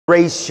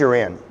race you're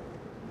in.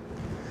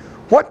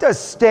 What does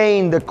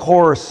staying the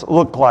course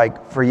look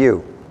like for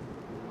you?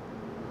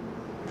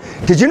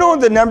 Did you know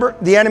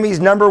the enemy's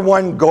number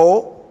one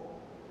goal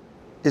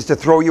is to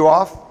throw you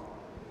off?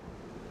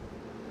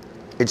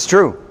 It's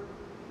true.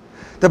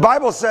 The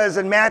Bible says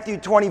in Matthew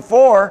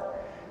 24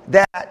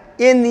 that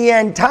in the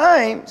end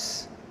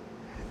times,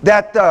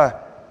 that the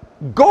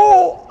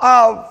goal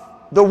of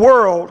the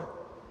world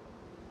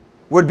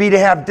would be to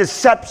have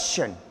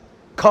deception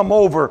come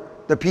over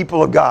the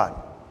people of God.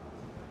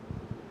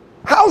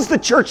 How's the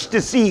church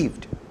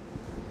deceived?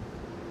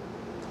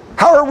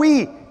 How are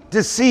we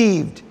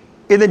deceived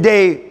in the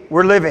day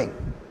we're living?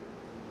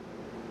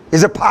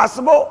 Is it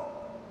possible?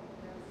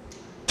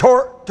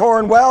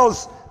 Torrin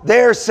Wells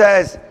there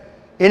says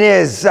in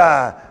his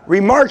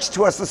remarks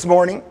to us this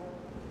morning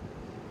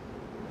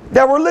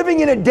that we're living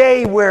in a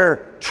day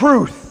where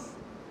truth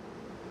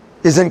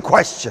is in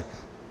question.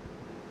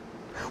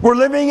 We're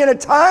living in a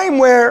time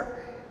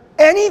where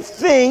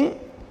anything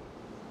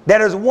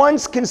that is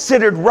once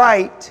considered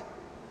right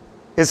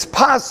is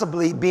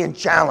possibly being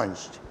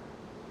challenged.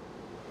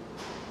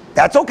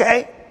 That's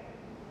okay.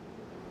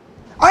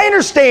 I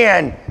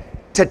understand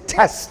to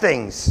test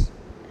things,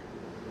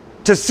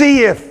 to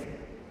see if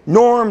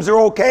norms are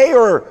okay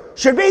or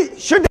should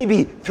they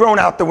be thrown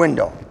out the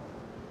window.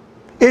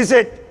 Is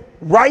it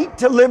right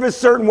to live a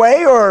certain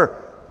way,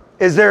 or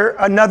is there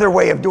another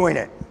way of doing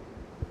it?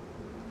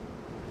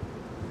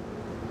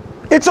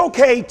 It's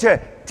okay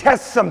to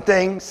test some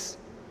things,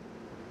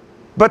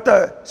 but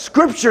the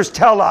scriptures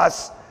tell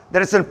us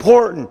that it's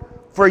important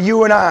for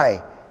you and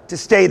I to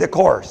stay the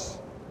course.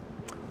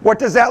 What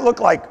does that look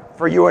like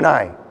for you and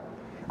I?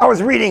 I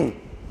was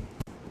reading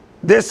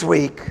this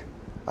week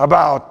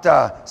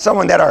about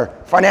someone that our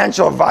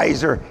financial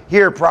advisor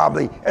here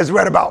probably has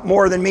read about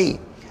more than me.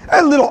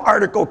 A little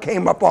article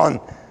came up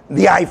on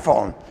the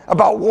iPhone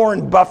about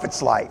Warren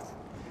Buffett's life.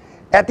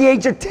 At the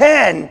age of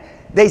 10,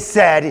 they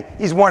said,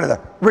 he's one of the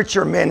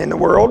richer men in the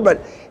world,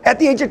 but at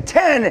the age of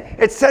 10,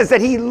 it says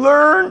that he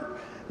learned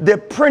the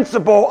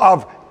principle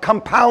of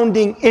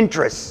compounding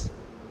interest.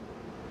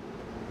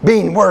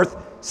 Being worth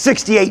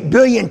 $68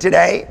 billion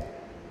today,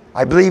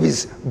 I believe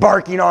he's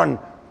barking on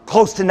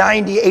close to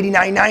 90,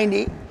 89,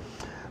 90.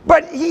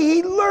 But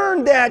he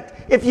learned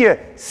that if you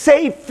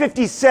save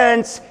 50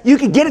 cents, you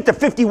could get it to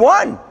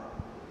 51.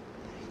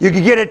 You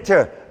could get it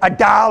to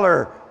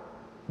 $1.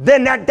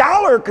 Then that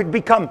dollar could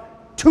become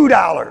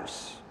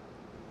 $2.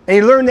 And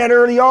he learned that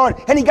early on,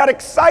 and he got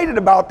excited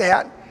about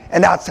that,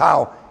 and that's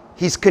how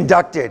he's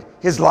conducted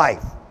his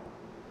life.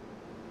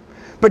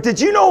 But did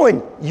you know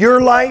in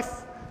your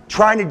life,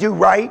 trying to do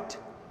right,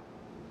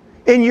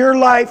 in your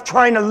life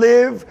trying to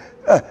live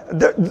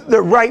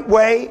the right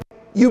way,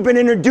 you've been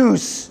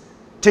introduced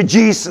to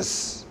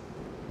Jesus.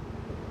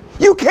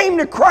 You came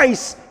to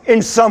Christ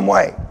in some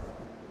way.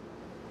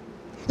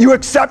 You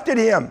accepted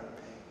him.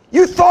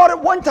 You thought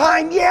at one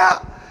time,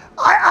 yeah,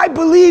 I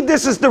believe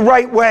this is the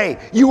right way.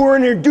 You were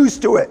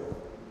introduced to it.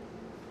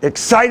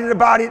 Excited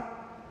about it.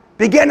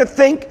 Began to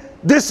think,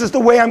 this is the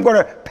way I'm going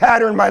to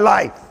pattern my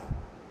life.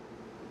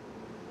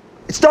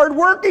 It started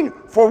working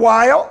for a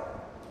while.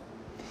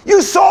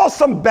 You saw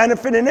some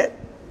benefit in it.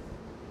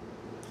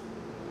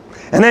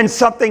 And then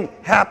something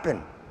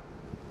happened.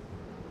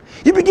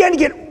 You began to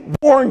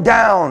get worn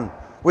down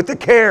with the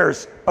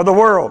cares of the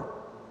world.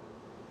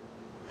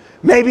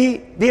 Maybe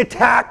the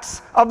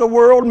attacks of the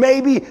world,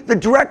 maybe the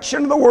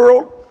direction of the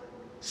world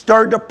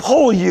started to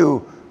pull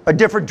you a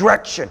different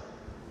direction.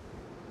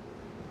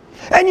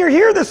 And you're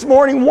here this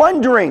morning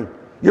wondering,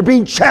 you're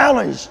being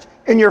challenged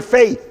in your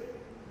faith.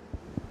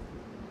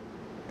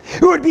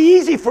 It would be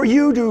easy for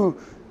you to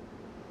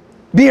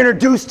be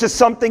introduced to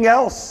something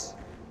else.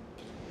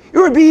 It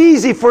would be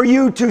easy for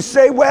you to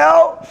say,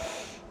 well,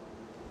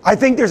 I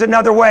think there's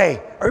another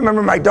way. I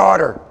remember my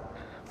daughter,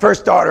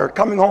 first daughter,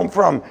 coming home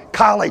from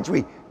college.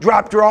 We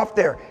dropped her off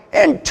there.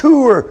 And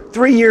 2 or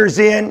 3 years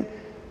in,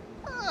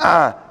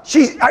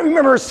 I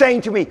remember her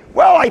saying to me,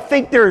 well, I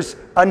think there's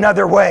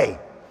another way.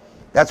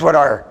 That's what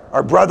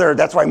our brother,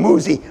 that's why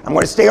Moosey, I'm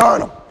going to stay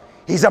on him.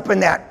 He's up in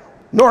that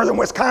northern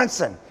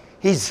Wisconsin.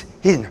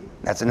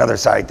 That's another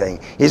side thing.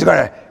 He's going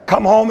to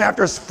come home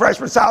after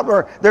freshman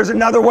sophomore. There's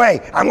another way.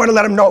 I'm going to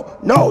let him know,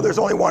 no, there's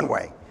only one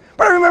way.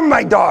 But I remember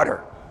my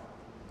daughter.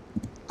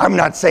 I'm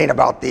not saying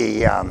about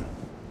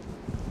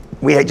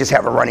we just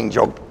have a running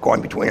joke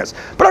going between us.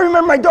 But I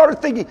remember my daughter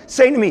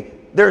saying to me,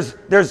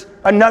 there's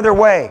another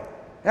way.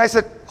 And I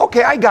said,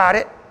 okay, I got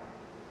it.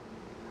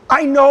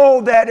 I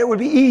know that it would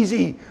be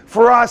easy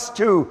for us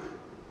to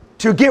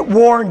get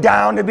worn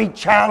down, to be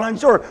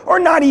challenged, or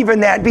not even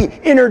that, be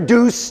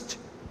introduced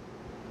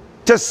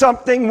to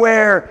something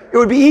where it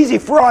would be easy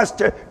for us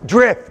to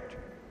drift.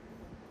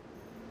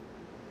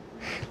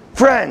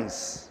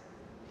 Friends,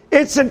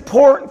 it's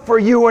important for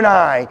you and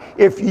I,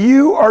 if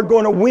you are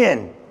going to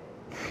win,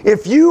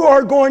 if you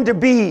are going to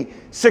be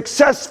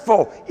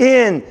successful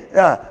in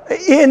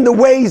the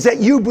ways that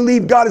you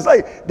believe God is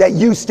like, that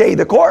you stay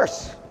the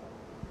course.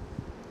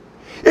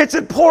 It's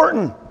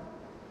important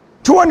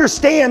to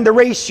understand the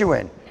race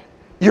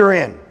you're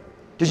in.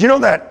 Did you know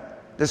that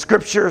the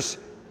scriptures,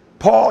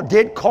 Paul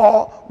did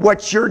call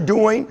what you're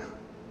doing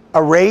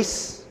a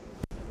race.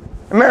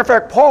 As a matter of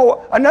fact,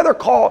 Paul, another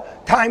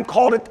time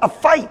called it a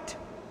fight.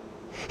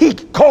 He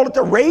called it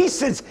a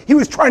race as he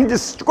was trying to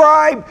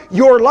describe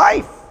your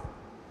life.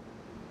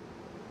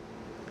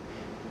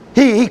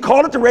 He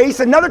called it the race.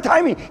 Another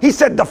time he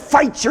said the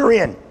fight you're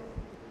in.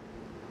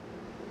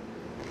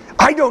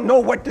 I don't know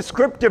what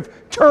descriptive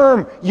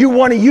term you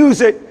want to use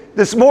it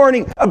this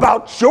morning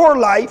about your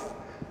life,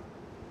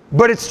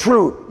 but it's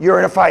true. You're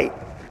in a fight.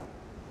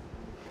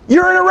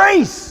 You're in a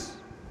race.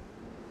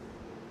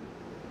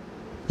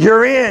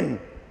 You're in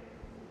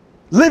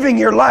living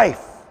your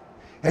life.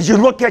 As you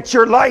look at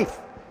your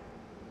life,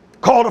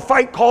 call it a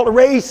fight, call it a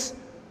race,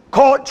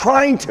 call it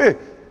trying to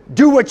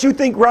do what you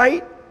think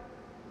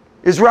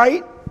is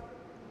right.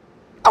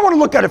 I want to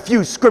look at a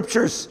few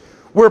scriptures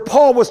where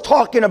Paul was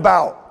talking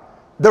about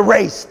the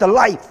race, the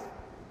life.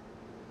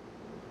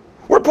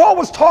 Where Paul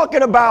was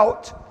talking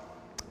about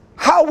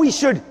how we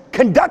should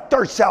conduct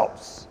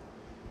ourselves.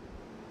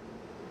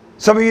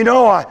 Some of you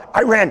know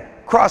I ran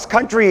cross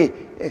country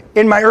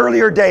in my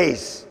earlier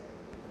days.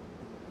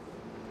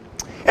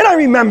 And I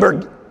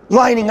remember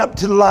lining up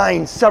to the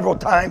line several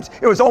times.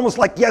 It was almost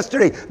like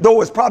yesterday, though it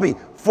was probably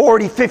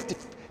 40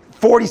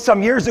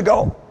 some years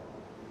ago.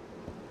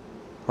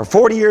 Or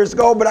 40 years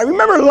ago, but I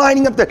remember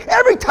lining up there.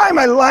 Every time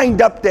I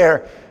lined up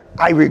there,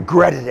 I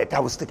regretted it. I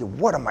was thinking,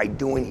 what am I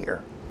doing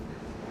here?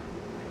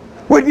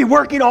 We'd be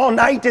working all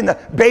night in the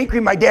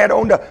bakery. My dad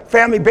owned a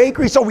family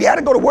bakery, so we had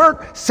to go to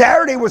work.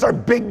 Saturday was our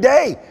big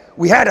day.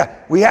 We had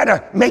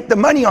to make the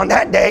money on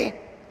that day.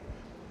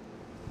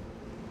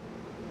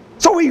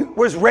 So we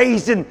was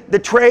raised in the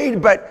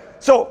trade, but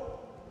so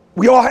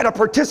we all had to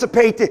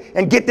participate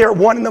and get there at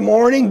 1 in the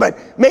morning, but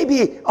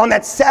maybe on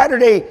that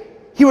Saturday,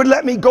 he would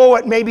let me go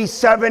at maybe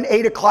 7,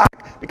 8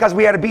 o'clock because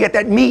we had to be at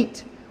that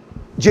meet.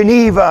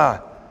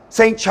 Geneva,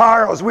 St.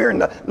 Charles, we were in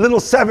the Little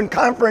Seven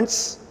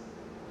Conference,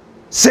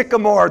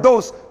 Sycamore,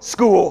 those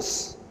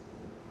schools.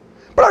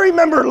 But I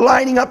remember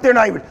lining up there and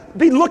I would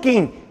be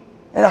looking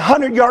and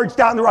 100 yards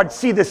down the road, I'd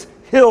see this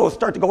hill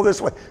start to go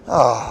this way.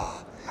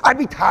 Oh, I'd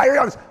be tired.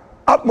 I was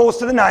up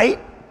most of the night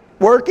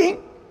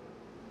working.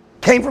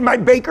 Came from my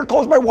baker,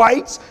 closed my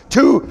whites,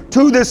 to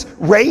this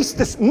race,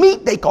 this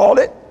meet they called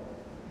it.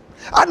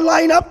 I'd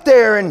line up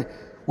there and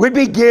we'd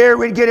be geared,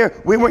 we'd get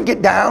here, we wouldn't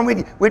get down,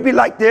 we'd be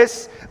like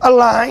this, a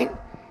line.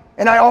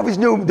 And I always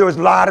knew there was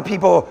a lot of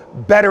people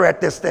better at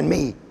this than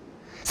me.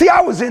 See,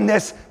 I was in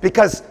this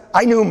because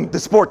I knew the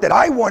sport that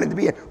I wanted to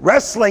be in,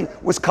 wrestling,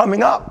 was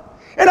coming up.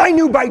 And I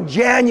knew by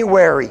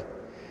January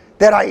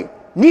that I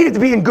needed to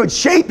be in good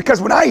shape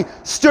because when I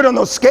stood on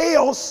those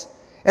scales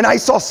and I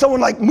saw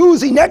someone like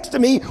Moosey next to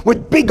me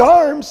with big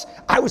arms,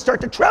 I would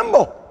start to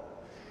tremble.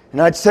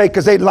 And I'd say,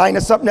 because they'd line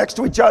us up next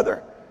to each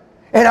other.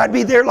 And I'd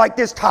be there like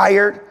this,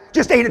 tired.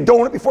 Just ate a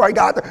donut before I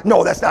got there.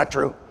 No, that's not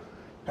true.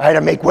 I had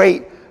to make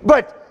weight.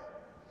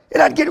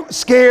 And I'd get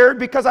scared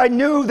because I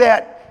knew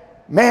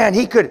that, man,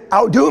 he could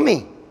outdo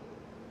me.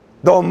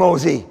 Though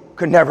Mosey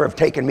could never have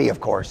taken me,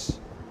 of course.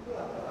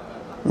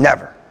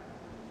 Never.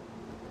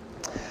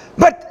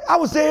 But I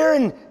was there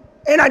and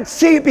I'd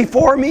see it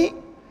before me.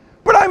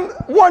 But I'm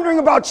wondering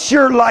about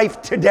your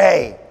life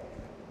today.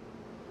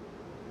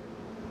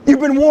 You've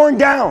been worn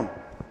down.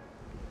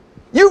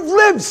 You've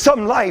lived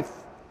some life.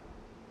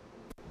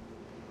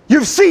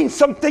 You've seen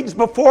some things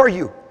before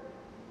you.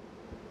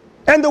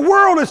 And the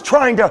world is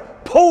trying to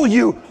pull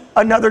you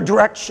another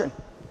direction.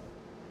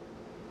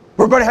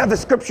 We're going to have the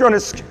scripture on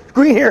the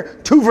screen here,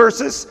 2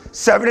 verses,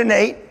 7 and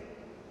 8.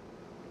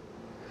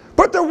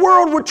 But the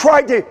world would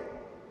try to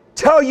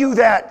tell you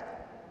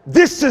that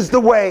this is the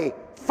way,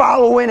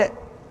 follow in it.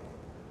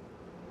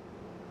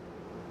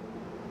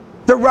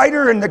 The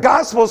writer in the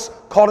Gospels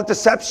called it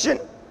deception.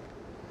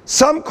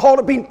 Some called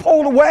it being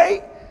pulled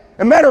away.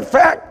 As a matter of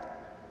fact,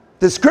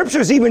 the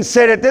scriptures even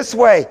said it this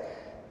way,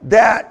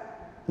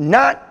 that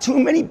not too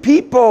many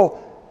people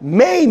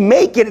may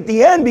make it at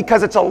the end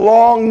because it's a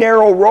long,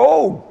 narrow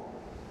road.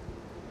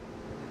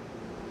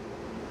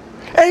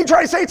 And you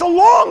try to say it's a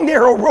long,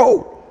 narrow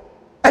road.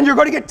 And you're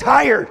going to get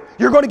tired.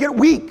 You're going to get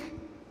weak.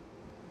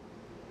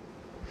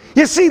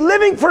 You see,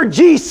 living for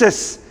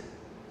Jesus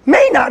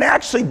may not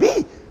actually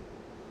be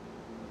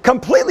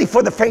completely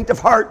for the faint of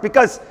heart,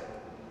 because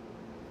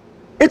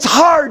it's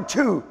hard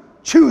to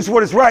choose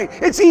what is right.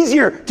 It's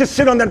easier to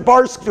sit on that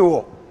bar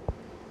stool.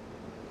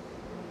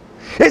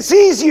 It's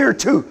easier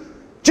to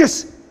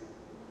just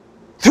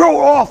throw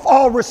off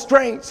all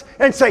restraints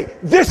and say,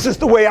 this is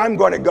the way I'm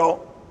going to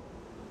go.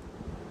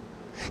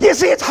 You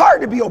see, it's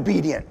hard to be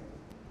obedient.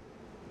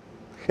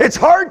 It's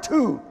hard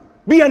to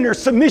be under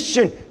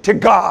submission to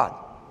God.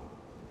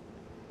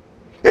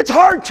 It's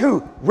hard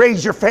to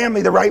raise your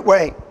family the right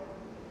way.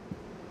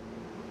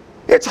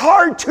 It's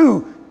hard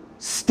to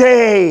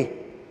stay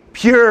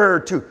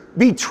pure, to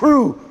be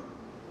true.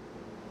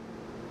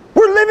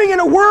 We're living in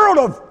a world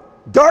of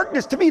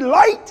darkness. To be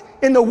light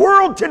in the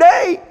world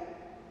today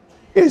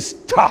is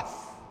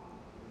tough.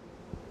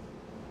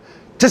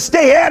 To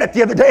stay at it.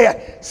 The other day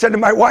I said to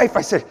my wife,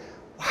 I said,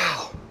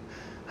 wow,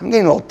 I'm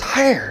getting a little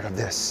tired of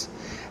this.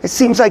 It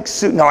seems like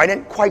Sue, no, I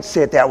didn't quite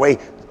say it that way.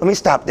 Let me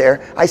stop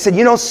there. I said,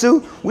 you know,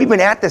 Sue, we've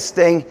been at this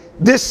thing,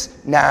 this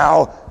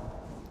now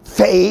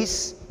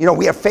phase. You know,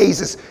 we have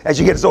phases. As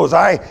you get as old as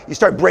I, you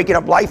start breaking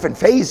up life in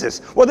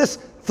phases. Well, this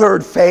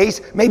third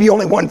phase, maybe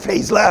only one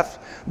phase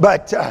left.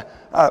 But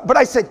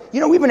I said,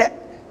 you know, we've been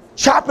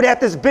chopping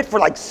at this bit for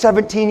like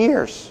 17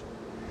 years.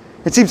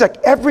 It seems like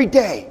every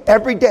day,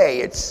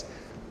 it's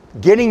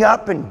getting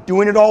up and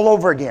doing it all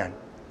over again.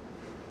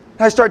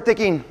 And I start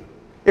thinking,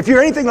 if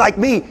you're anything like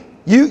me,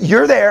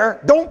 you're there.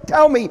 Don't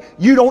tell me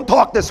you don't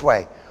talk this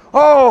way.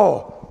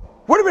 Oh,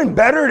 would have been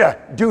better to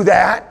do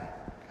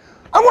that.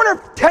 I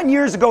wonder if 10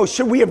 years ago,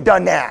 should we have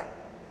done that?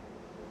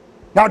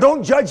 Now,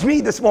 don't judge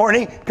me this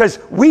morning, because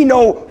we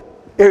know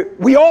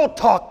we all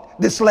talk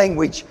this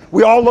language.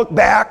 We all look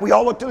back. We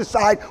all look to the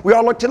side. We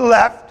all look to the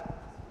left.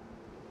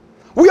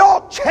 We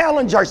all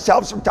challenge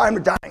ourselves from time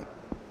to time.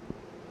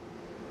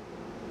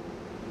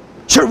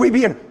 Should we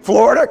be in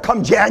Florida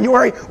come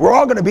January? We're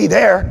all going to be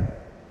there.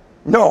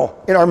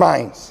 No, in our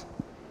minds.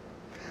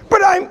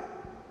 But I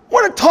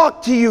want to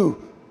talk to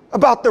you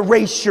about the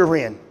race you're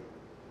in.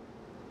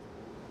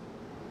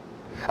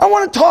 I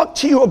want to talk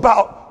to you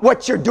about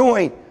what you're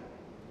doing.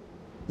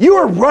 You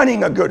are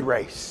running a good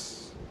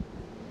race.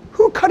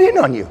 Who cut in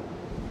on you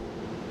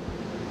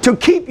to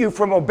keep you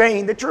from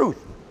obeying the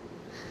truth?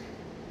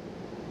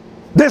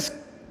 This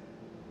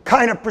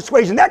kind of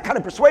persuasion, that kind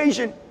of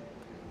persuasion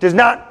does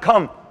not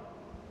come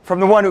from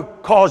the one who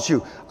calls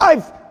you.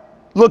 I've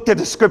looked at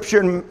the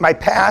scripture in my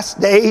past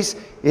days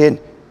in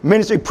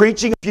ministry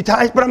preaching a few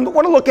times, but I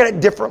want to look at it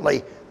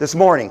differently this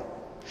morning.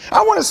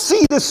 I want to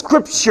see the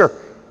scripture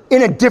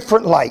in a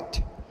different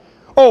light.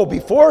 Oh,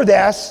 before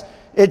this,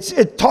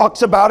 it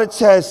talks about, it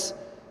says,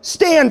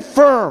 stand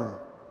firm.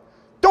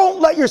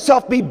 Don't let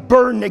yourself be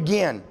burdened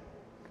again.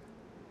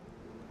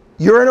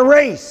 You're in a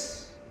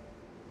race.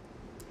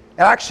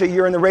 Actually,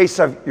 you're in the race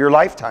of your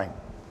lifetime.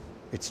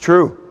 It's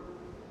true.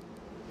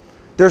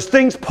 There's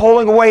things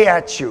pulling away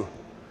at you.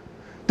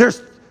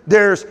 There's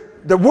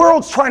the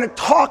world's trying to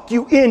talk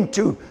you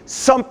into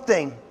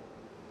something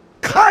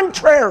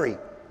contrary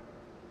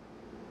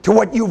to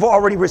what you've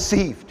already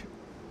received.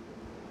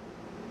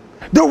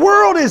 The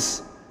world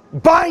is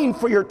buying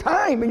for your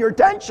time and your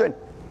attention.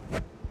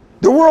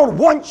 The world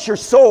wants your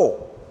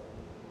soul.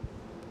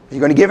 Are you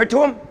going to give it to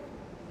them?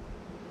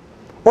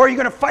 Or are you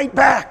going to fight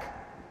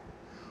back?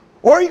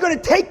 Or are you going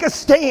to take a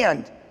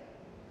stand?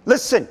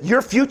 Listen,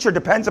 your future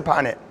depends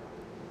upon it.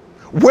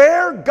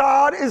 Where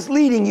God is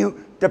leading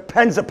you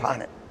depends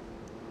upon it.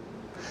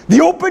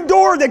 The open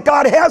door that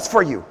God has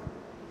for you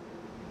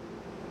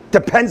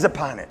depends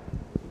upon it.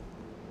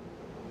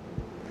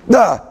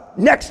 The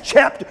next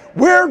chapter,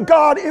 where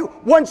God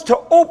wants to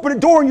open a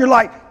door in your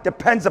life,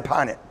 depends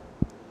upon it.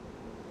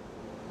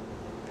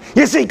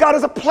 You see, God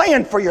has a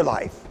plan for your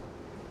life.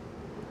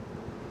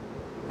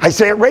 I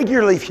say it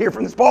regularly here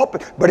from this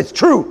pulpit, but it's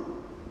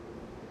true.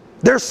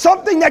 There's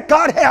something that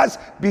God has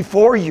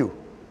before you.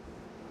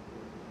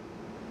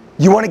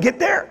 You want to get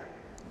there?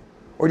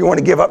 Or do you want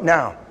to give up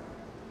now?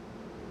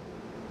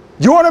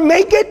 You want to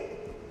make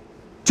it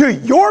to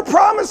your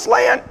promised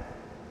land?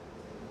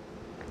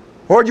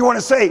 Or do you want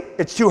to say,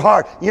 it's too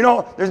hard? You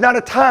know, there's not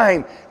a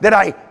time that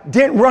I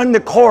didn't run the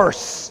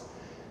course.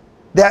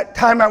 That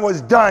time I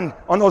was done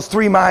on those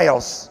 3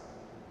 miles.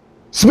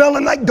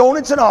 Smelling like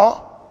donuts and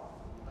all.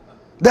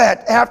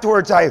 That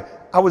afterwards I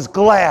was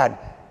glad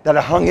that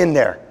I hung in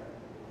there.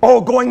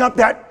 Oh, going up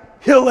that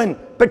hill in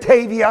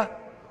Batavia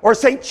or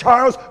St.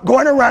 Charles,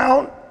 going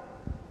around.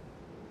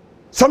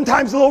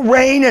 Sometimes a little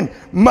rain and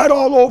mud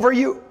all over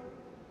you.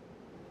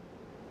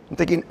 I'm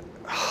thinking,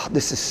 oh,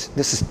 this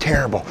is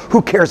terrible.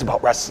 Who cares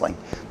about wrestling?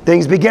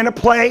 Things begin to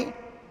play.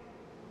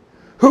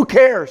 Who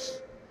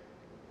cares?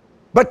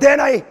 But then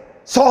I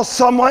saw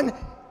someone,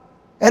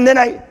 and then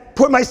I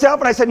put myself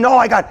and I said, no,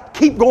 I got to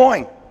keep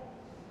going.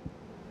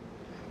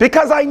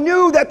 Because I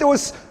knew that there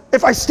was,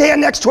 if I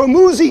stand next to a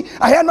Muzi,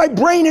 I had my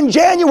brain in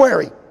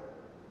January.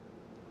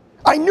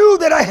 I knew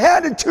that I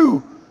had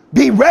to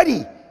be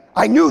ready.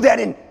 I knew that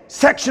in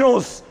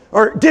sectionals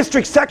or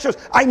district sectionals,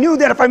 I knew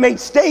that if I made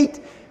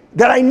state,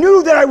 that I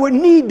knew that I would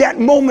need that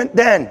moment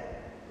then.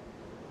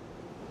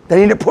 That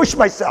I need to push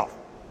myself.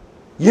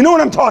 You know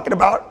what I'm talking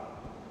about.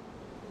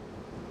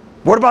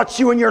 What about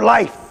you in your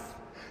life?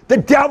 The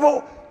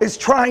devil is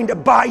trying to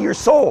buy your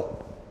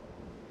soul.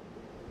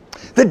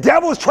 The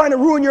devil is trying to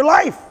ruin your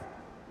life.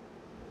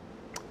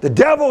 The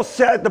devil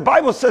said, the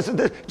Bible says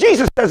this,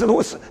 Jesus says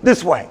it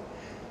this way.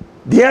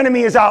 The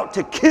enemy is out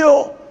to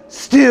kill,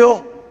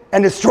 steal,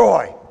 and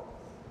destroy.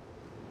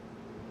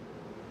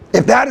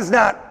 If that is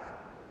not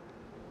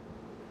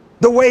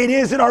the way it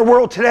is in our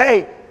world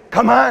today,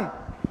 come on.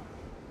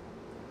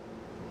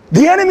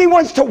 The enemy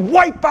wants to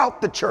wipe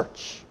out the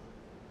church.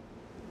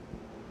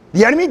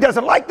 The enemy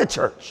doesn't like the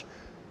church.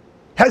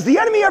 Has the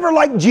enemy ever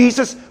liked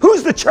Jesus?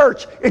 Who's the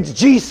church? It's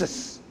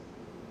Jesus.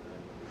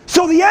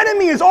 So the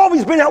enemy has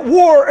always been at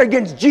war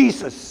against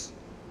Jesus.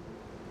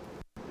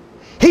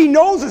 He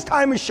knows his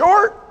time is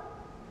short.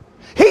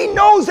 He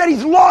knows that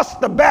he's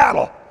lost the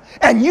battle.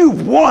 and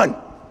you've won.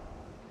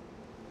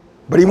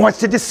 But he wants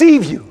to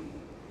deceive you.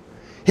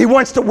 He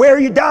wants to wear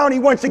you down. He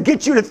wants to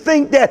get you to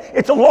think that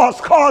it's a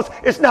lost cause.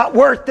 It's not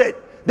worth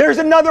it. There's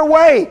another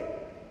way.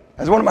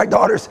 As one of my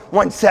daughters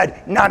once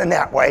said, not in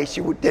that way.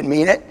 She didn't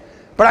mean it,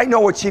 but I know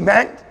what she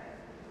meant.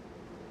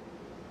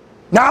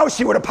 Now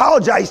she would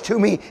apologize to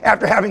me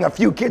after having a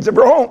few kids of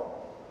her own,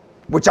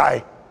 which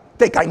I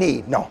think I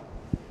need. No.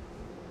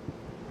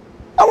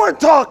 I want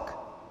to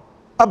talk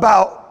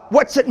about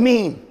what's it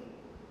mean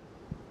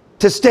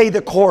to stay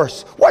the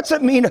course. What's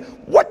it mean?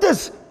 What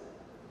does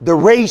the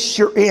race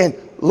you're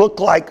in look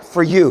like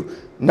for you?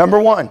 Number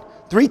one,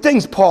 3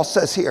 things Paul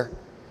says here.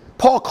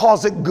 Paul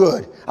calls it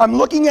good. I'm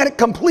looking at it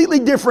completely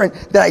different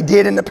than I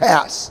did in the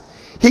past.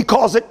 He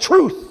calls it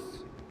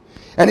truth,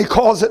 and he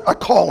calls it a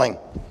calling.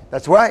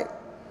 That's right.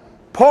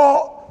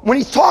 Paul, when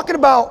he's talking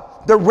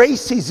about the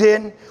race he's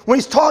in, when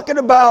he's talking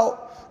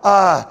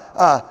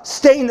about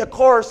staying the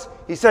course,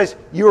 he says,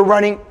 you're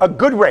running a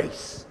good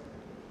race.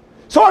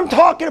 So I'm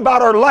talking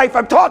about our life.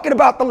 I'm talking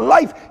about the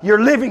life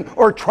you're living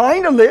or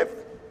trying to live.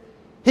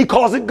 He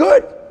calls it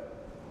good.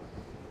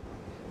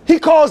 He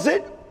calls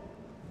it,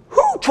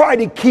 who tried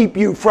to keep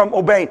you from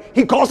obeying?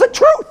 He calls it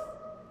truth.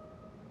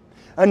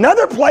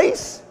 Another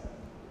place,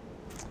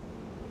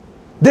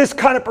 this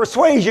kind of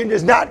persuasion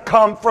does not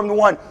come from the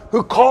one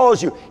who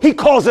calls you. He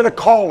calls it a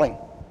calling.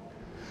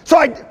 So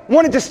I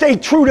wanted to stay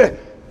true to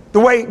the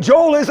way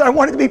Joel is. I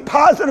wanted to be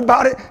positive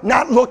about it,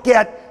 not look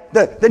at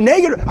the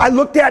negative. I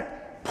looked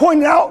at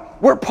pointing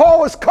out where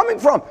Paul is coming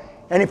from.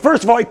 And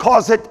first of all, he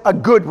calls it a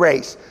good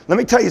race. Let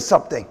me tell you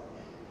something.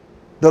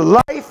 The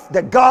life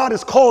that God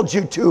has called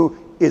you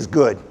to is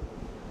good.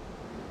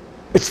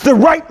 It's the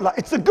right life.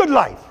 It's a good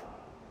life.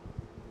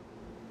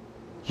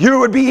 You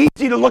would be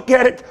easy to look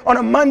at it on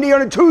a Monday,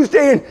 on a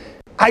Tuesday, and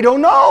I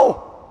don't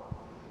know.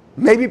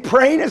 Maybe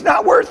praying is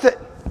not worth it.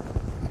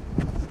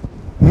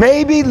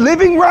 Maybe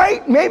living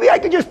right, maybe I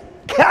could just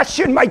cash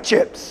in my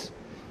chips.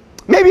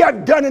 Maybe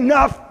I've done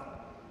enough.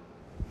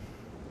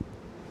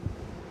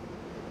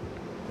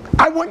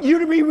 I want you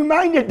to be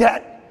reminded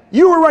that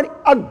you are running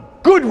a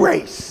good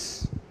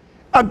race,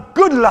 a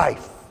good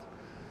life.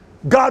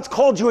 God's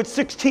called you at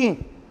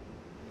 16.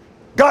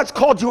 God's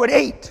called you at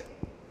 8.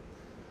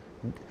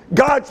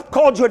 God's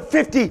called you at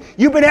 50.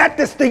 You've been at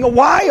this thing a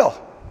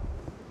while.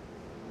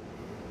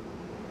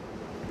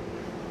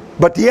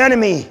 But the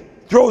enemy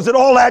throws it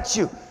all at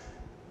you.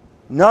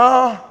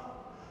 No,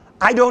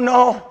 I don't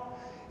know.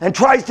 And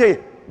tries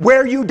to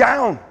wear you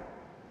down.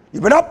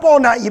 You've been up all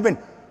night. You've been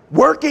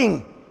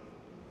working.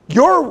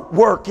 You're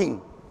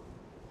working.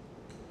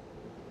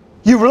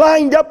 You've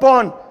lined up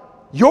on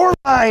your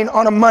line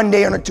on a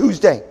Monday, on a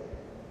Tuesday.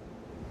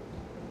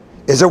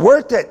 Is it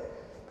worth it?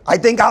 I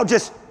think I'll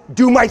just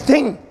do my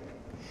thing.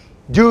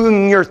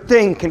 Doing your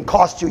thing can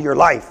cost you your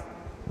life.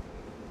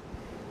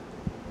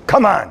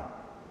 Come on.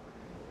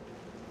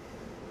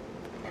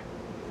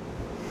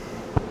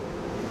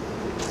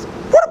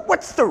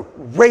 What's the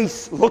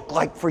race look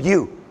like for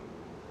you?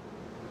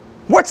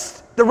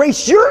 What's the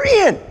race you're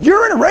in?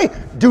 You're in a race.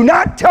 Do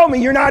not tell me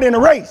you're not in a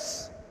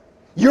race.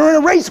 You're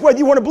in a race whether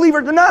you want to believe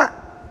it or not.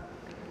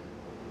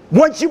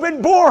 Once you've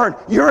been born,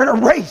 you're in a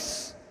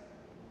race.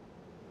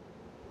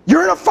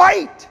 You're in a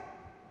fight.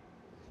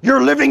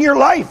 You're living your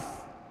life.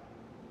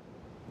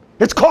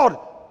 It's called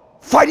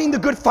fighting the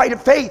good fight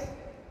of faith.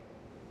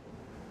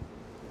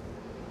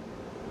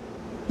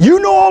 You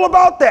know all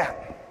about that.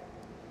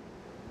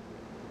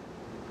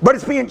 But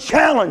it's being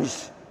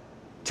challenged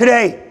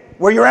today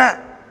where you're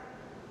at.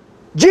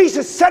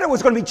 Jesus said it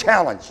was going to be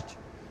challenged.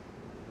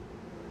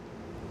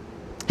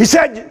 He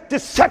said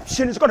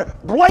deception is going to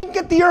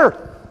blanket the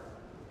earth.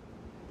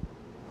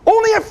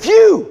 Only a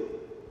few.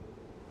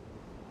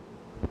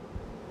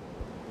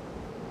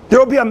 There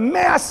will be a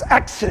mass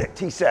exodus,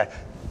 he said.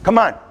 Come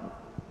on,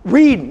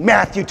 read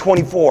Matthew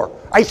 24.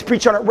 I used to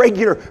preach on it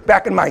regular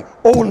back in my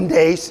olden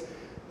days.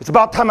 It's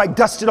about time I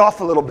dusted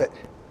off a little bit.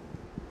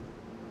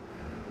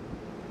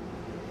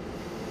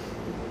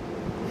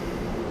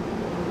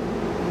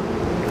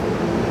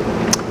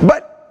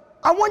 But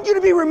I want you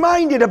to be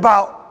reminded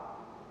about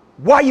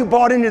why you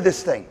bought into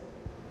this thing.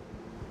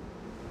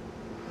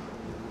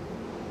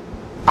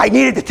 I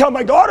needed to tell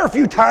my daughter a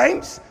few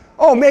times,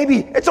 oh, maybe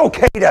it's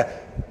okay to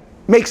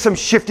make some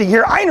shifting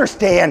here. I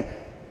understand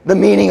the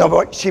meaning of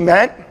what she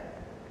meant.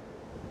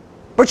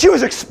 But she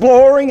was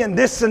exploring and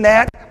this and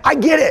that. I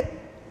get it.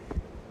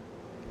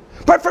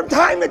 But from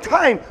time to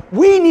time,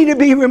 we need to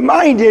be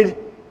reminded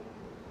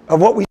of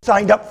what we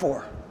signed up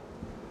for.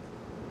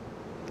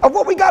 Of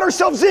what we got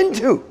ourselves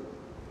into.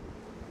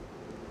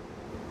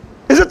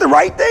 Is it the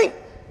right thing?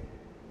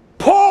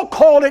 Paul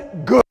called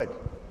it good.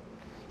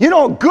 You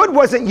know, good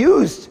wasn't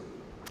used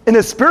in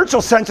the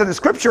spiritual sense of the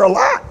scripture a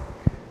lot.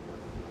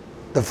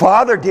 The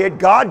Father did,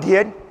 God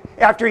did.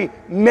 After he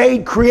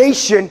made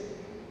creation,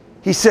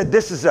 he said,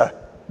 this is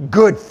a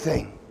good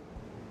thing.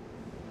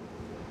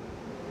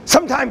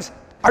 Sometimes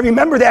I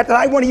remember that, and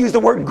I want to use the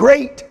word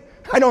great.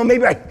 I don't know,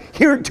 maybe I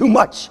hear it too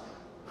much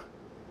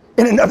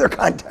in another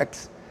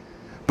context.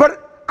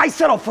 But I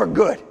settle for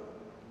good.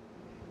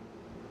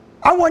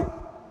 I want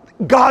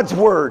God's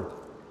word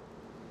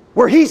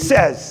where he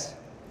says,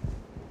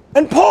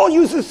 and Paul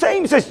uses the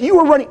same, he says, you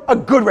are running a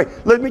good race.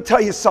 Let me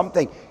tell you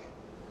something.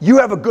 You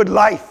have a good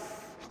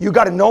life. You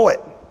got to know it.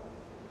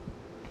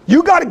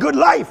 You got a good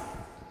life.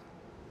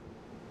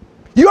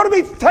 You ought to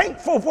be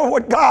thankful for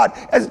what God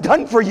has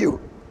done for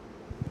you.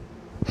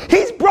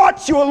 He's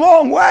brought you a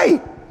long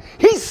way.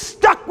 He's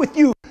stuck with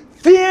you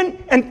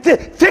thin and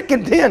thick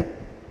and thin.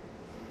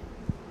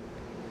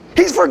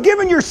 He's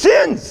forgiven your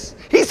sins.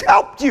 He's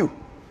helped you.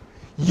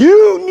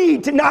 You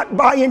need to not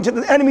buy into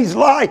the enemy's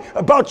lie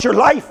about your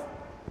life.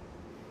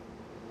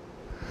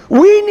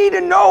 We need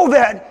to know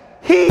that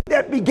he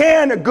that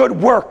began a good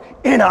work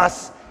in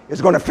us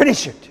is going to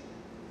finish it.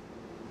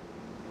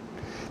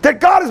 That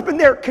God has been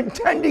there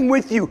contending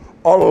with you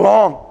all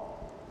along.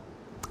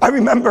 I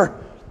remember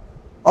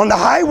on the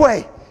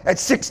highway at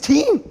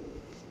 16,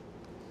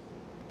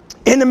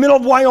 in the middle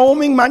of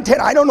Wyoming,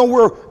 Montana, I don't know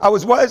where I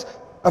was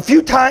a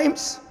few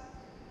times,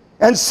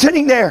 and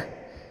sitting there,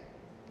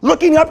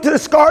 looking up to the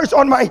scars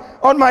on my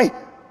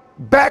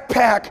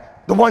backpack,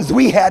 the ones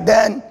we had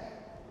then,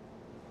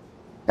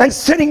 and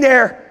sitting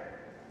there,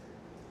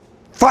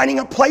 finding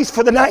a place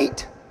for the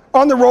night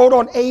on the road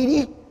on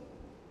 80,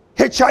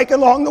 hitchhiking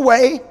along the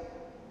way.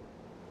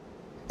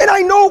 And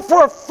I know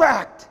for a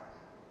fact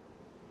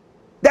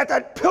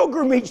that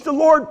pilgrimage the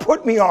Lord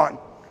put me on.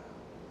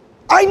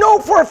 I know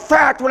for a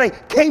fact when I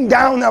came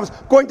down and I was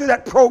going through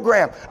that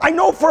program, I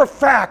know for a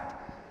fact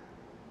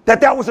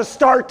that was a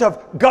start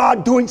of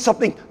God doing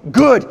something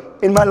good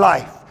in my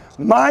life.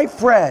 My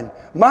friend,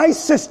 my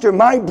sister,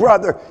 my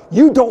brother,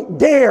 you don't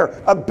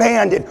dare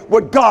abandon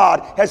what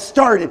God has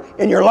started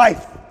in your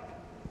life.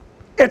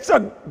 It's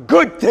a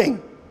good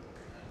thing.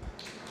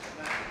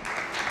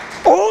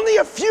 Only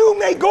a few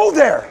may go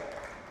there.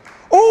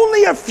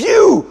 Only a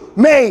few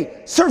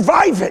may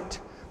survive it.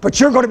 But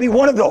you're going to be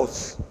one of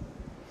those.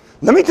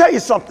 Let me tell you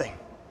something.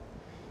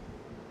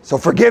 So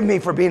forgive me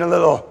for being a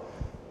little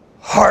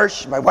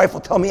harsh. My wife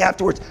will tell me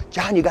afterwards,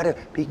 John, you got to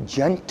be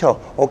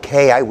gentle.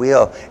 Okay, I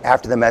will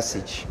after the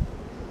message.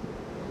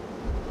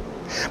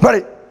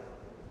 But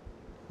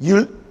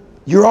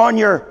you're on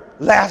your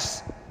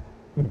last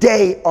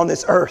day on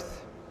this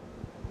earth.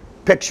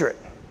 Picture it.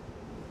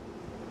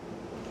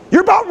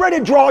 You're about ready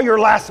to draw your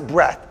last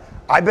breath.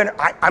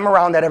 I'm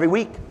around that every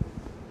week.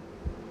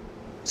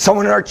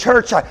 Someone in our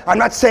church, I'm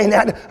not saying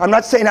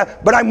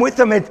that, but I'm with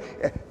them. And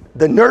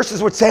the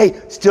nurses would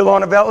say, still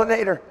on a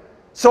ventilator.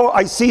 So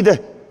I see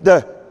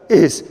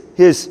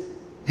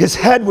his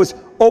head was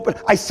open.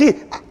 I see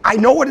it. I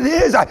know what it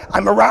is.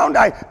 I'm around.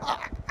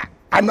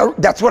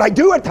 That's what I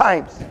do at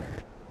times.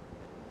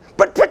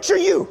 But picture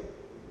you.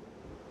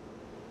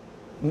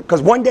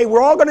 Because one day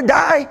we're all going to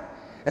die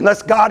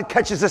unless God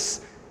catches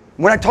us.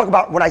 When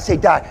I say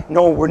die,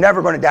 no, we're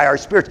never going to die. Our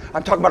spirits,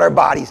 I'm talking about our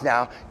bodies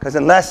now. Because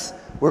unless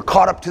we're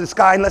caught up to the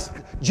sky, unless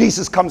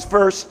Jesus comes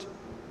first.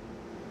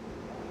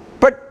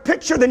 But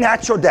picture the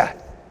natural death.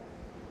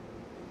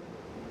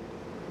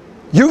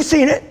 You've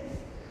seen it.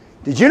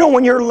 Did you know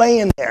when you're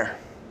laying there,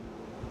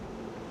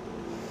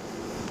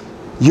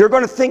 you're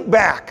going to think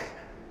back,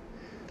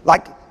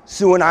 like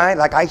Sue and I,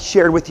 like I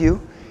shared with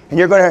you, and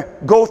you're going to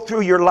go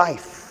through your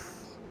life.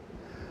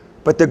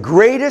 But the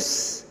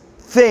greatest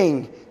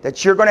thing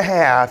that you're going to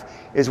have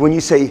is when you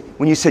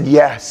said,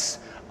 yes,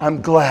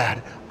 I'm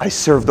glad I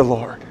served the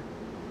Lord.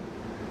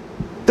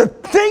 The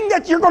thing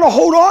that you're going to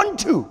hold on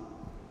to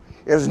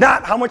is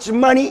not how much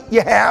money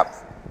you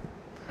have,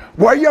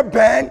 where you've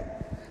been,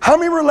 how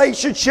many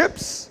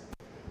relationships.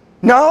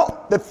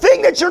 No, the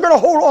thing that you're going to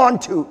hold on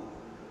to,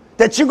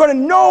 that you're going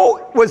to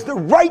know was the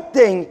right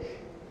thing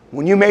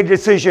when you made a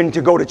decision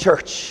to go to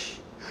church,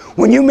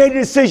 when you made a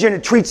decision to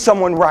treat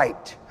someone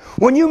right,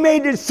 when you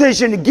made a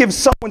decision to give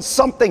someone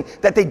something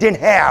that they didn't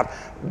have,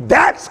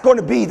 that's going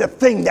to be the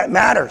thing that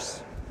matters.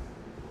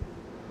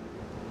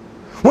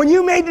 When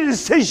you made a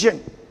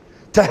decision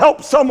to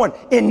help someone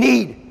in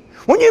need,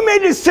 when you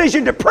made a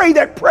decision to pray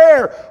that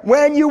prayer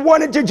when you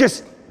wanted to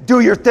just do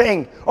your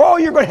thing, oh,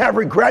 you're going to have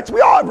regrets.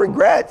 We all have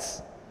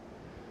regrets.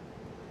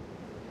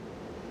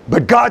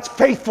 But God's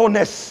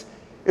faithfulness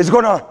is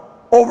going to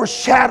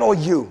overshadow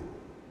you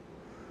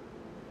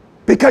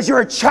because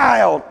you're a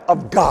child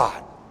of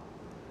God.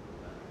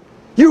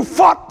 You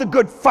fought the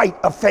good fight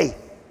of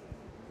faith.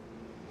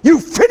 You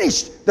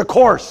finished the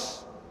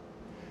course.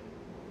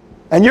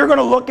 And you're going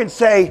to look and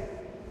say,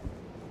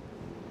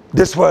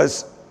 this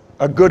was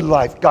a good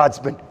life. God's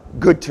been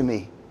good to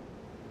me.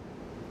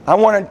 I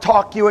want to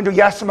talk you into,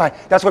 yes,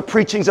 that's what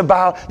preaching's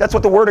about. That's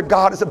what the Word of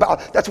God is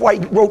about. That's why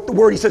he wrote the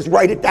Word. He says,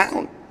 write it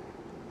down.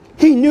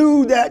 He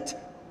knew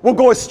that we'll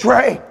go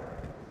astray.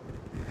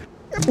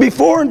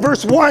 Before in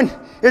verse 1,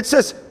 it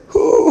says,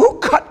 who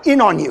cut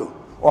in on you?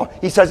 Well,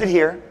 he says it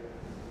here.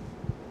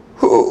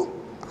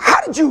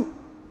 How did you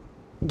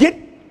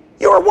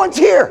you were once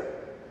here.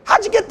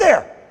 How'd you get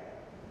there?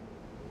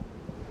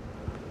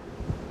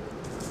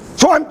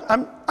 So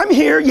I'm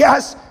here,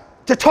 yes,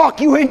 to talk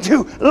you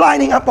into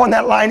lining up on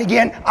that line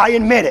again. I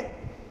admit it.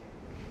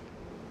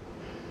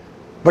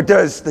 But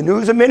does the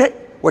news admit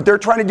it? What they're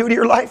trying to do to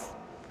your life?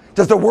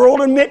 Does the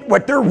world admit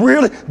what their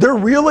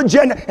real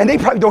agenda? And they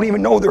probably don't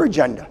even know their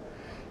agenda,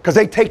 because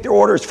they take their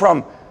orders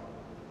from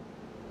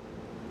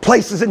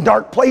places in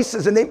dark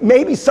places, and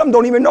maybe some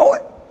don't even know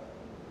it.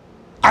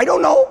 I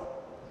don't know.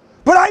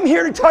 But I'm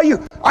here to tell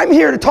you, I'm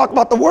here to talk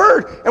about the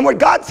Word and what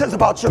God says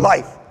about your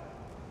life.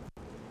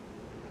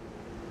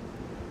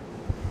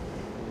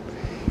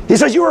 He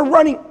says you are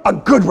running a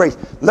good race.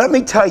 Let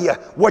me tell you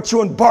what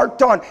you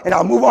embarked on, and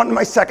I'll move on to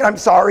my second. I'm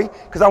sorry,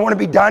 because I want to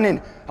be done, and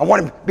I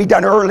want to be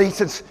done early,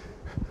 since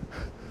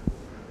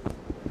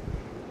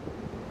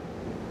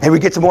maybe we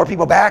get some more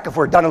people back if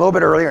we're done a little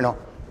bit earlier. No.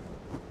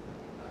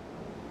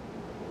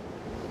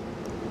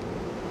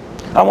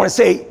 I want to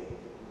say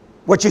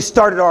what you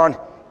started on,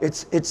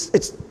 it's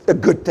a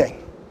good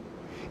thing.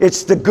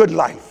 It's the good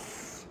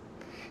life.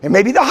 And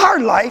maybe the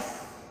hard life,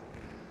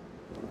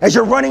 as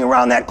you're running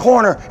around that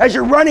corner, as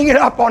you're running it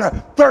up on a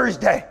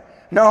Thursday.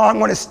 No, I'm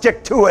going to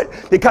stick to it,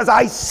 because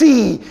I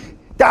see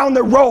down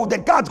the road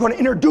that God's going to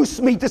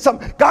introduce me to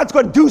something. God's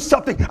going to do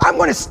something. I'm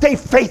going to stay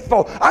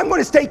faithful. I'm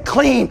going to stay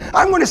clean.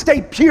 I'm going to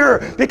stay pure,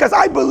 because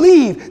I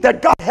believe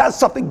that God has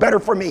something better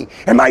for me,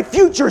 and my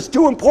future is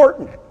too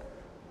important.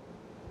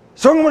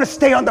 So I'm going to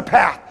stay on the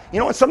path. You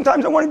know what?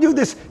 Sometimes I want to do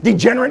this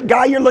degenerate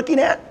guy you're looking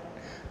at.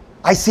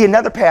 I see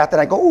another path, and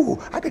I go,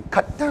 ooh, I could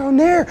cut down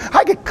there.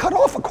 I could cut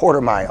off a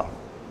quarter mile.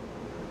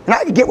 And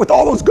I could get with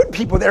all those good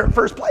people there in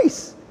first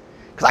place,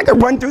 because I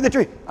could run through the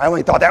tree. I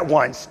only thought that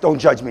once. Don't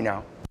judge me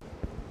now.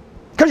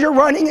 Because you're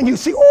running and you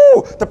see,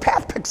 oh, the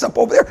path picks up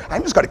over there.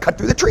 I'm just going to cut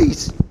through the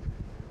trees.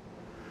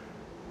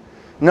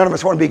 None of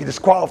us want to be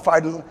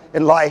disqualified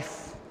in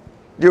life,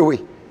 do we?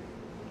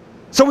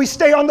 So we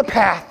stay on the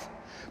path.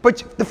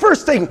 But the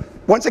first thing,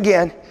 once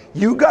again,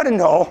 you got to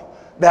know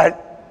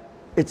that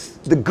it's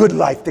the good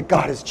life that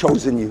God has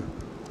chosen you.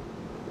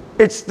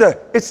 It's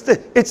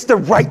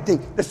the right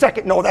thing. The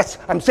second, no,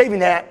 I'm saving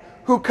that.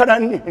 Who cut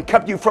on and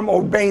kept you from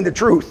obeying the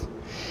truth?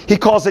 He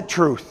calls it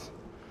truth.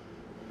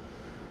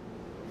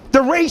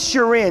 The race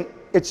you're in,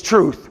 it's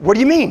truth. What do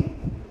you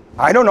mean?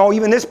 I don't know.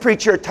 Even this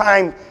preacher at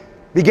time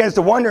begins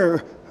to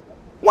wonder,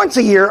 once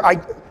a year,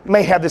 I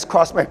may have this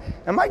cross my,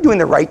 am I doing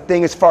the right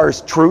thing as far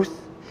as truth?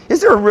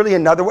 Is there really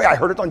another way? I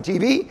heard it on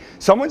TV.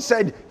 Someone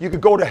said you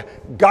could go to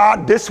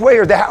God this way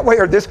or that way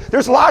or this.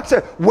 There's lots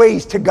of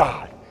ways to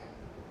God.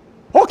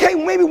 Okay,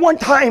 maybe one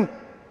time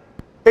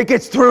it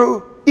gets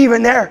through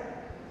even there.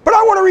 But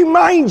I want to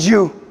remind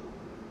you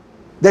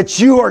that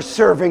you are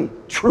serving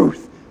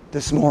truth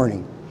this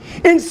morning.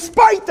 In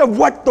spite of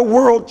what the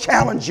world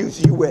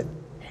challenges you with.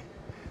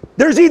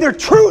 There's either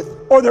truth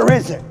or there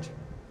isn't.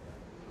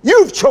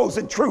 You've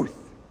chosen truth.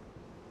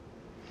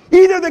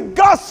 Either the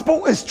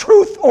gospel is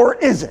truth or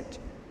it isn't.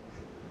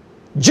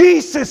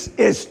 Jesus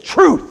is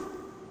truth.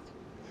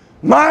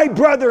 My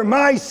brother,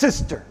 my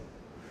sister.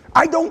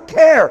 I don't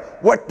care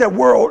what the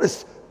world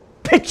is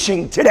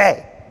pitching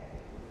today.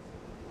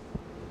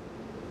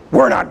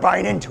 We're not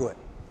buying into it.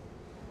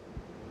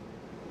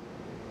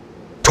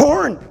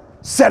 Torn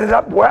set it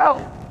up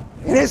well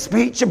in his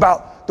speech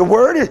about the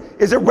word.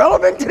 Is it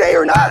relevant today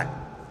or not?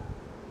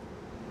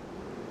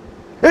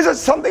 Is it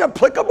something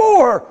applicable,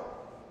 or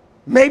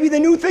maybe the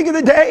new thing of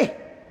the day?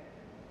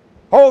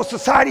 Oh,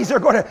 societies are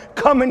going to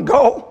come and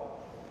go.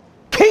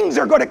 Kings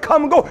are going to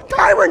come and go.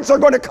 Tyrants are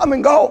going to come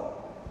and go.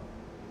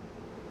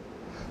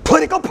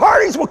 Political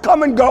parties will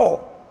come and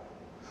go.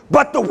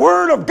 But the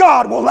Word of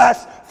God will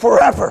last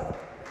forever.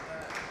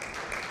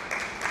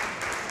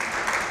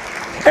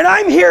 And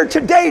I'm here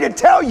today to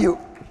tell you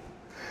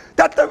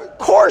that the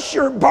course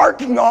you're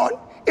embarking on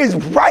is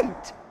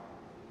right.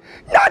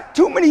 Not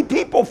too many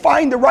people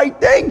find the right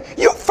thing.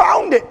 You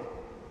found it.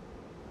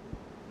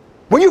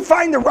 When you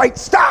find the right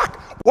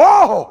stock,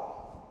 whoa!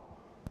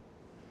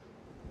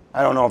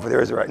 I don't know if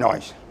there is a right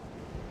noise.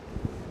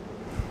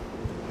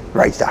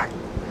 Right stock.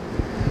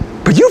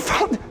 But you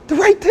found the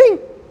right thing.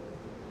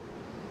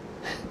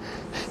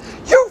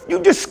 You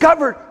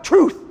discovered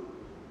truth.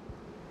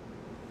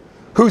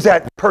 Who's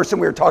that person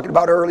we were talking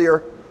about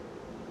earlier?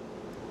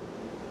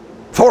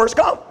 Forrest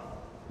Gump.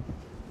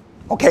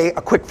 Okay,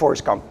 a quick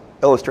Forrest Gump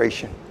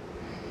illustration.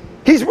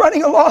 He's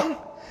running along,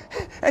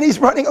 and he's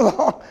running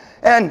along,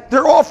 and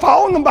they're all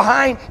following him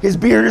behind. His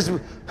beard is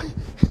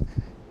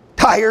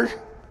tired.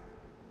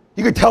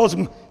 You could tell his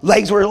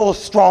legs were a little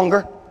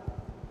stronger.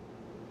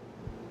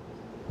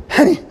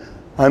 And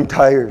I'm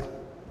tired.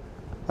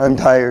 I'm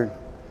tired.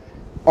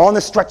 On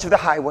the stretch of the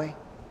highway,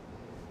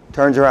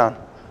 turns around.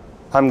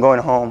 I'm going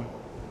home.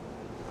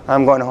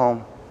 I'm going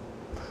home.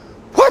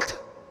 What?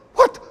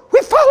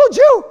 We followed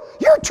you.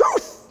 You're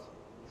truth.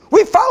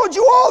 We followed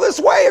you all this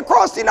way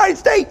across the United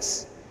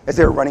States. As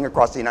they were running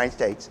across the United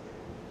States,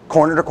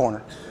 corner to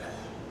corner.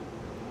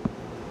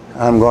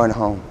 I'm going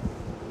home.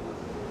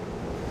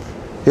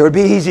 It would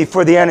be easy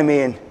for the enemy,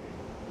 and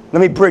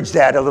let me bridge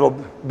that a little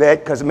bit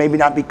because it may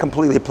not be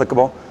completely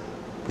applicable,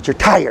 but you're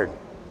tired.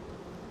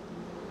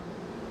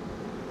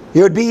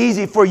 It would be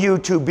easy for you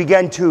to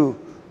begin to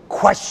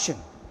question.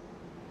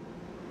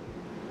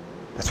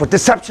 That's what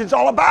deception's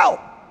all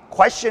about,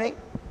 questioning.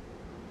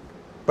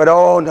 But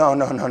oh, no.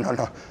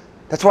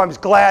 That's why I'm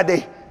glad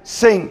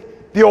sing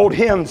the old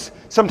hymns.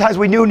 Sometimes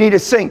we do need to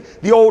sing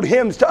the old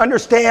hymns to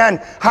understand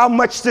how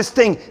much this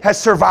thing has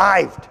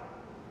survived.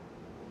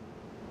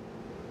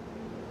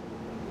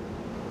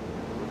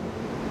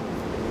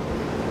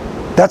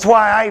 That's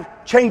why I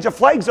changed the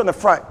flags on the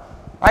front.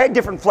 I had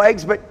different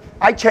flags, but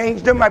I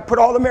changed them. I put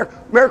all the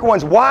American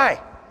ones.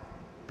 Why?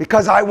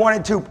 Because I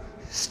wanted to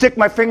stick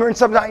my finger in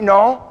something?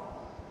 No.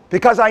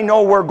 Because I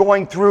know we're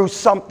going through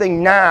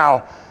something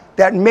now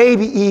that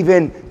maybe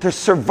even the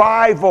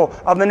survival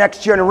of the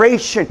next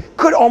generation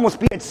could almost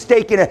be at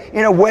stake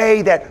in a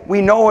way that we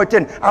know it.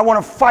 And I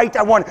want to fight.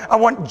 I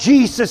want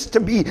Jesus to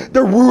be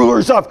the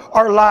rulers of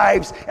our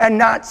lives, and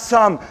not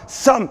some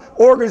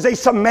organization,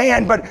 some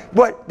man,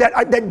 but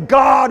that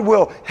God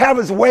will have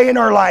his way in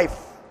our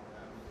life.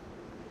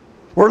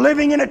 We're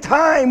living in a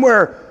time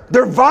where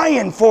they're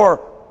vying for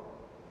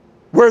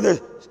where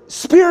the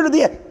spirit of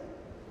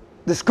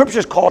the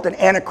scriptures call it an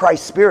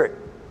Antichrist spirit.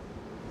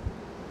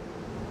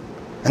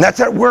 And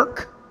that's at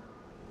work.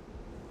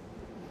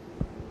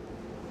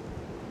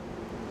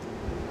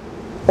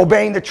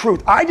 Obeying the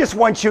truth. I just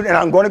want you, and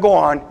I'm going to go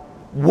on,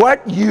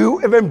 what you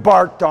have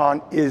embarked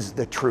on is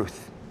the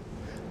truth.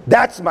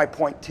 That's my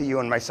point to you,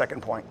 and my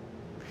second point.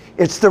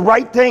 It's the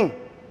right thing.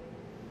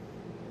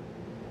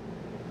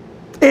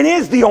 It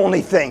is the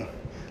only thing.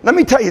 Let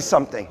me tell you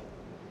something.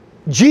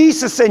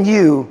 Jesus and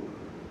you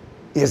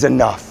is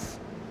enough.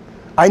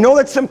 I know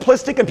that's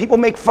simplistic and people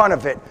make fun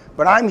of it,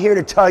 but I'm here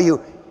to tell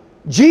you,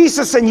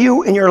 Jesus and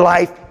you in your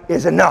life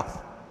is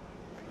enough.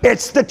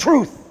 It's the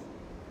truth.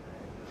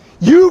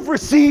 You've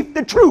received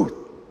the truth.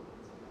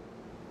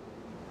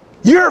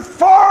 You're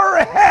far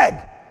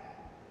ahead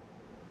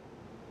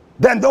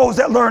than those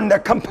that learn the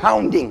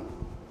compounding.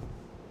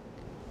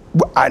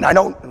 And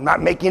I'm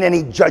not making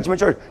any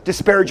judgments or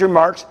disparaging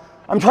remarks.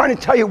 I'm trying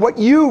to tell you what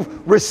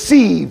you've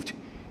received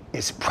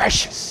is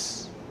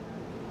precious.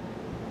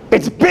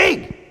 It's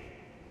big.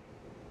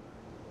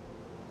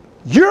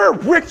 You're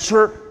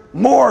richer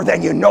more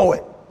than you know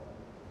it.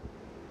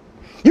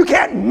 You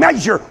can't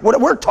measure what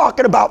we're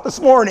talking about this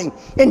morning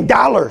in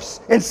dollars,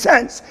 in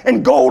cents,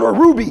 in gold or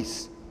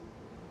rubies.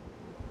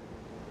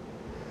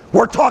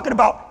 We're talking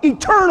about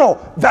eternal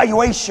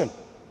valuation.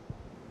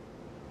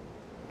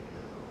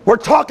 We're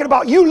talking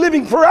about you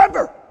living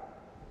forever.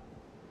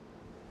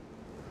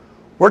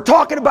 We're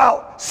talking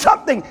about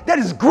something that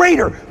is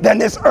greater than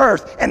this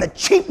earth and the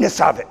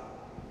cheapness of it.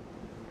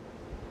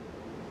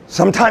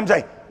 Sometimes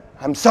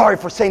I'm sorry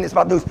for saying this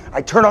about news.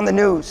 I turn on the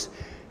news,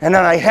 and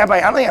then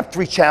I only have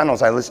 3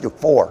 channels. I listen to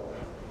 4.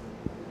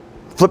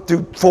 Flip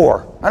through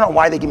 4. I don't know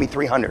why they give me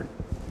 300,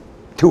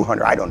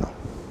 200. I don't know.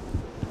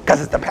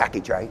 Because it's the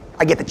package, right?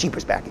 I get the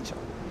cheapest package.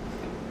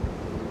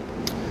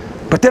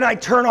 But then I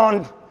turn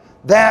on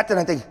that, and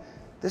I think,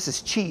 this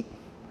is cheap.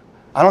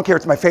 I don't care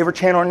if it's my favorite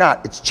channel or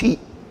not. It's cheap.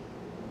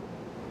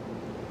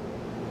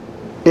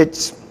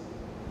 It's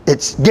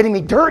getting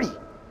me dirty.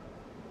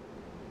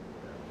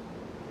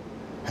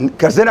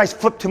 Because then I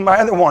flip to my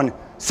other one,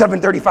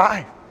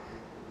 735,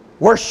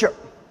 worship.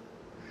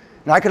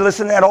 And I could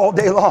listen to that all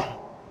day long.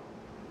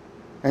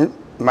 And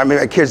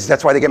my kids,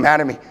 that's why they get mad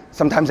at me.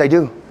 Sometimes I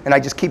do. And I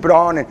just keep it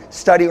on and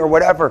study or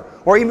whatever.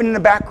 Or even in the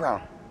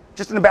background.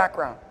 Just in the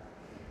background.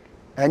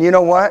 And you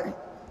know what?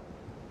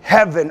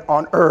 Heaven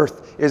on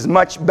earth is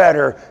much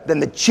better than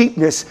the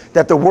cheapness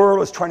that the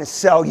world is trying to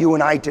sell you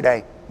and I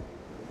today.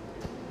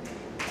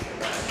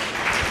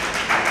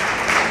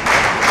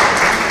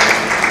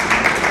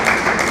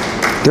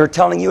 They're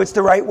telling you it's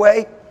the right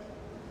way.